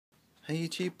Hey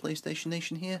YouTube, PlayStation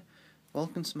Nation here.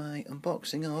 Welcome to my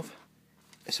unboxing of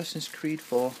Assassin's Creed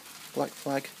 4 Black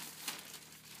Flag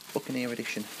Buccaneer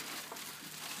Edition.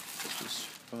 Let's just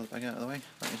throw the bag out of the way.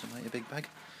 That is a mighty big bag.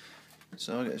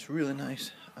 So I got this really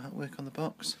nice artwork on the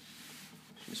box.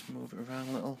 Just move it around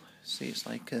a little. See, it's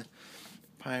like a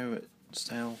pirate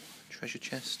style treasure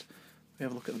chest. We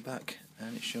have a look at the back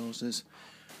and it shows us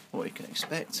what you can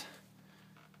expect.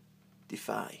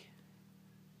 Defy.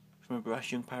 From a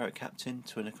brash young pirate captain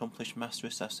to an accomplished master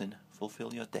assassin,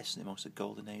 fulfill your destiny amongst the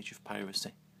golden age of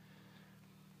piracy.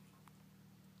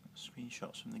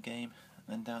 Screenshots from the game, and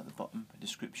then down at the bottom a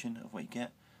description of what you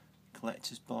get.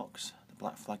 Collector's box, the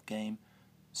Black Flag game,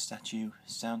 statue,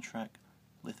 soundtrack,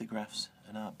 lithographs,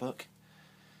 and art book.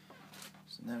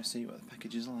 So now we see what the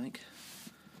package is like.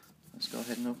 Let's go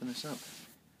ahead and open this up.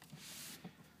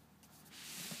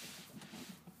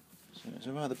 So it's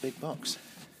a rather big box.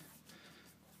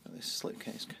 Got this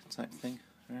slipcase type thing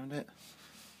around it.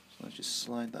 So let's just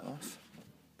slide that off.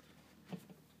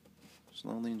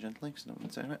 Slowly and gently, because I don't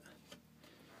want to tear it.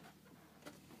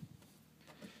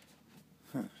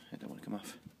 I don't want to come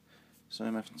off. So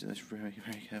I'm having to do this very,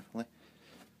 very carefully.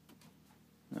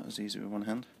 Not as easy with one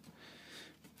hand.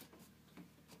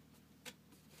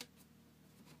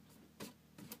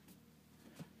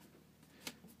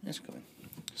 It's coming,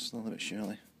 slowly but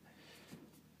surely.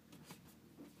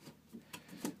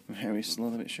 Very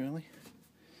slowly but surely.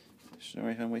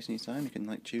 Sorry if I'm wasting your time, you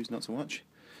can choose not to watch.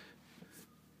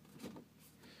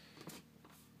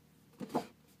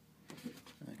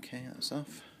 Okay, that's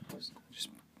off. Just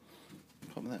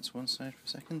pop that to one side for a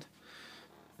second.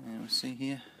 And we'll see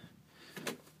here,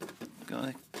 got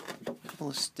a couple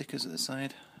of stickers at the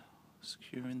side,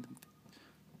 securing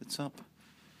the top.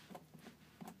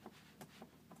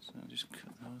 So I'll just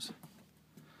cut those.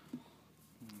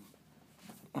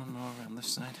 One more around this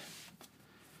side.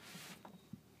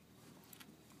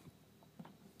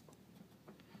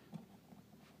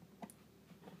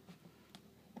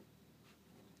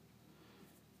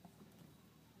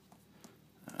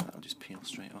 That'll just peel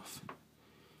straight off.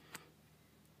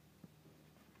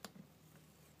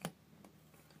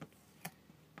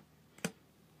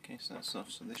 Okay, so that's off,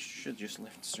 so this should just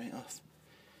lift straight off.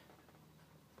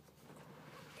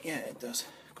 Yeah, it does.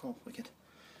 Cool, wicked.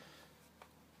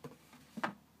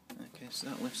 Okay, so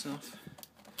that lifts off.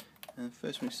 And the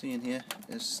first one we see in here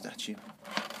is a statue.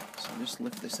 So I'll just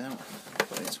lift this out,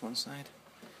 put it to one side.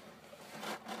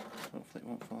 Hopefully it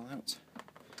won't fall out.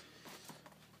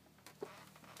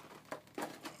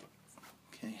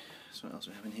 Okay, so what else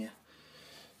we have in here?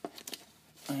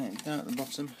 Alright, down at the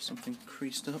bottom, something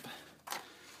creased up.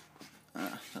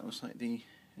 That looks like the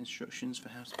instructions for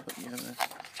how to put your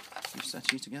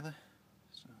statue together.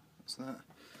 So that's that.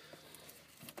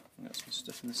 I've got some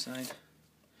stuff on the side.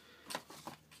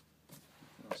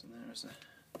 What else in there is there?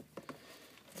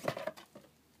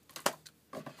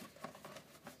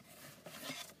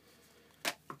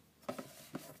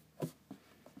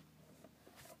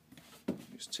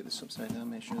 Just tip this upside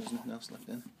down, make sure there's nothing else left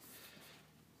in.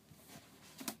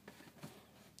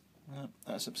 No,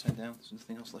 that's upside down, there's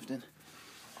nothing else left in.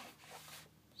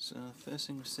 So the first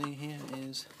thing we see here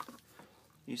is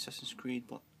the Assassin's Creed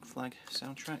Black Flag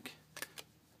soundtrack.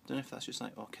 Don't know if that's just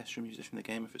like orchestral music from the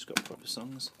game, if it's got proper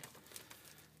songs.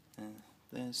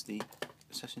 There's the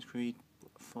Assassin's Creed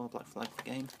 4 Black Flag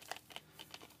game,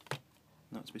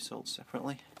 not to be sold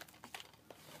separately.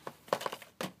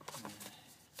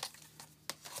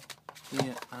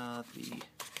 Here are the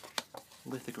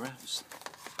lithographs.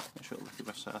 Not sure what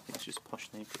lithographs are, I think it's just a posh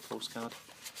name for a postcard.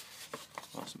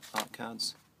 Or some art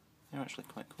cards. They're actually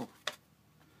quite cool.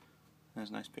 There's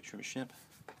a nice picture of a ship,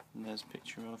 and there's a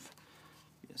picture of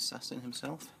the assassin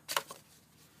himself.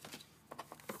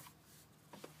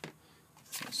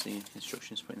 Let's see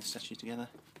instructions for putting the statue together.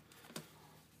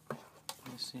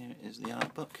 This here is the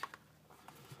art book.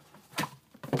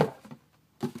 So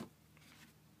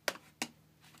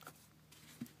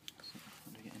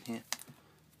what do we get in here?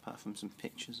 Apart from some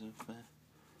pictures of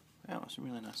wow, some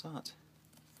really nice art.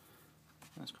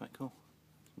 That's quite cool.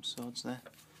 Some swords there.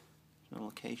 Some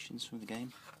locations from the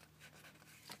game.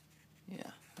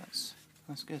 Yeah, that's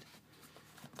good.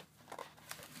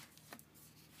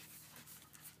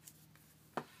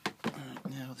 Right,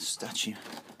 now the statue.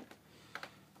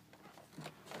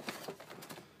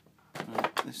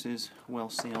 Right, this is well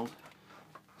sealed,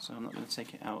 so I'm not going to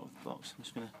take it out of the box. I'm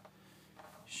just going to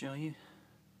show you.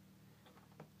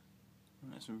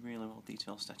 That's a really well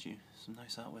detailed statue. Some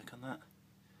nice artwork on that.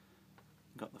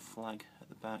 Got the flag at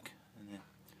the back, and then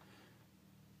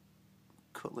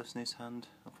cutlass in his hand.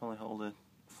 I'll probably hold a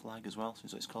flag as well,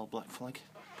 since it's called Black Flag.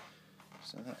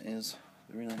 So that is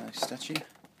a really nice statue.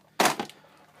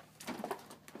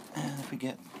 And if we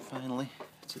get finally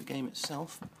to the game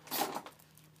itself,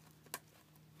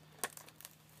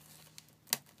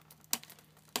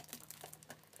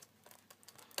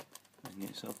 you can get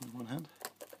yourself in one hand.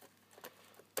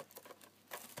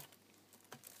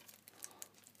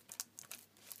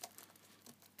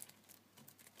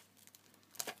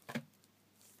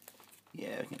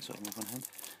 Yeah, I can get yourself in one hand.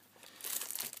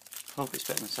 I hope it's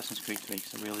better than Assassin's Creed 3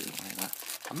 because I really didn't like that.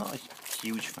 I'm not a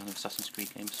huge fan of Assassin's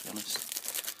Creed games, to be honest.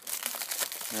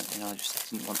 But, you know, I just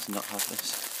didn't want to not have this.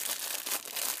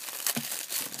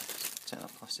 So, take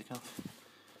that plastic off.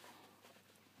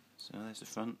 So there's the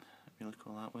front, really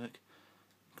cool artwork.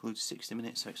 Includes 60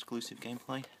 minutes of exclusive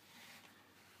gameplay.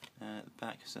 The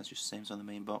back says just the same as on the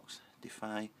main box.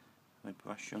 Defy, my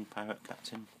brash young pirate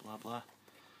captain, blah blah.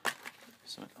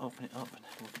 So open it up and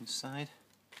look inside.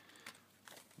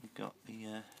 We've got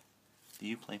the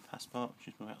Uplay passport,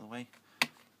 just move out of the way.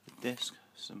 The disc,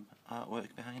 some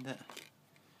artwork behind it.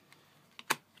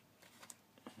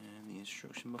 And the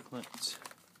instruction booklet.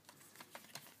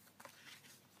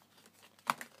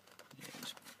 Yeah,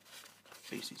 there's a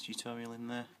basic tutorial in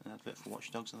there, an advert for Watch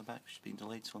Dogs on the back, which has been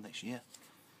delayed till next year.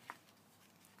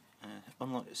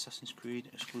 Unlock Assassin's Creed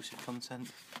exclusive content.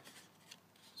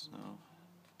 So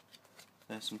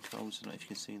there's some codes, I don't know if you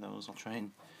can see those. I'll try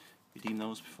and redeem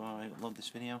those before I upload this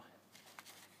video.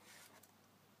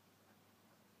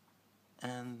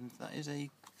 And that is a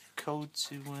code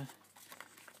to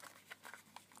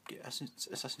get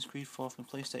Assassin's Creed 4 from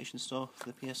PlayStation Store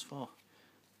for the PS4.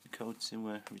 The code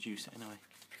to reduce it anyway.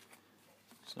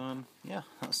 So yeah,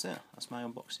 that's it. That's my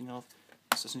unboxing of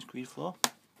Assassin's Creed 4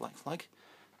 Black Flag.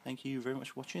 Thank you very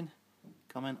much for watching.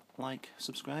 Comment, like,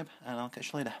 subscribe, and I'll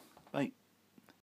catch you later. Bye.